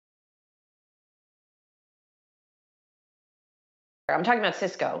I'm talking about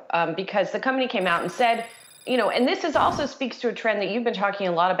Cisco, because the company came out and said, and this also speaks to a trend that you've been talking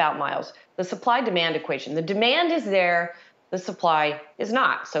a lot about, Myles, the supply-demand equation. The demand is there, the supply is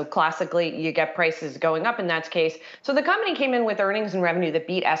not. So classically, you get prices going up in that case. So the company came in with earnings and revenue that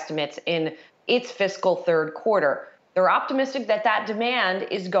beat estimates in its fiscal third quarter. They're optimistic that that demand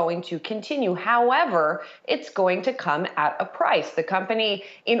is going to continue. However, it's going to come at a price. The company,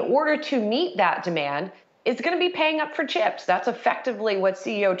 in order to meet that demand, is going to be paying up for chips. That's effectively what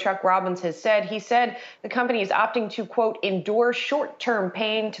CEO Chuck Robbins has said. He said the company is opting to, quote, endure short-term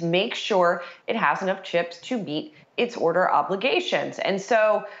pain to make sure it has enough chips to meet its order obligations. And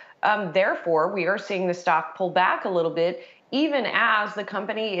so, therefore, we are seeing the stock pull back a little bit, even as the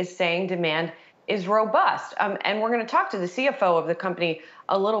company is saying demand is robust. And we're going to talk to the CFO of the company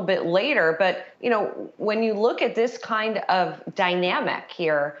a little bit later. But, when you look at this kind of dynamic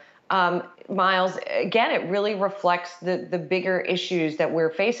here, Myles, again, it really reflects the bigger issues that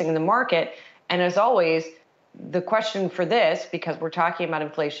we're facing in the market. And as always, the question for this, because we're talking about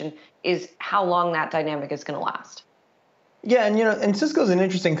inflation, is how long that dynamic is going to last. Yeah, and Cisco's an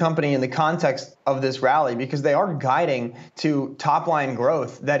interesting company in the context of this rally because they are guiding to top line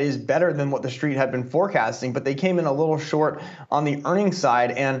growth that is better than what the street had been forecasting, but they came in a little short on the earnings side.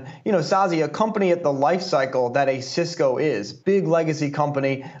 And, Sozzi, a company at the life cycle that a Cisco is, big legacy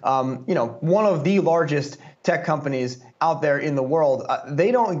company, one of the largest tech companies out there in the world,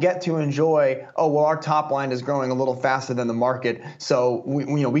 they don't get to enjoy, our top line is growing a little faster than the market, so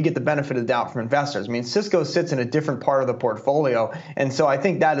we get the benefit of the doubt from investors. I mean, Cisco sits in a different part of the portfolio, and so I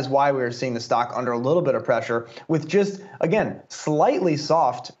think that is why we are seeing the stock under a little bit of pressure with just, again, slightly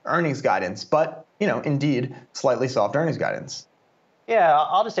soft earnings guidance, but, indeed, slightly soft earnings guidance. Yeah,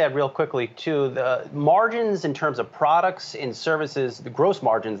 I'll just add real quickly, too, the margins in terms of products and services, the gross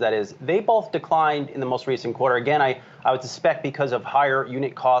margins, that is, they both declined in the most recent quarter. Again, I would suspect because of higher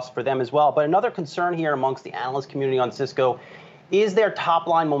unit costs for them as well. But another concern here amongst the analyst community on Cisco is their top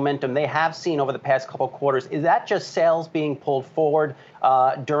line momentum they have seen over the past couple of quarters. Is that just sales being pulled forward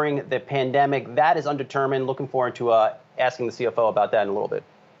during the pandemic? That is undetermined. Looking forward to asking the CFO about that in a little bit.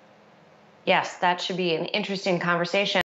 Yes, that should be an interesting conversation.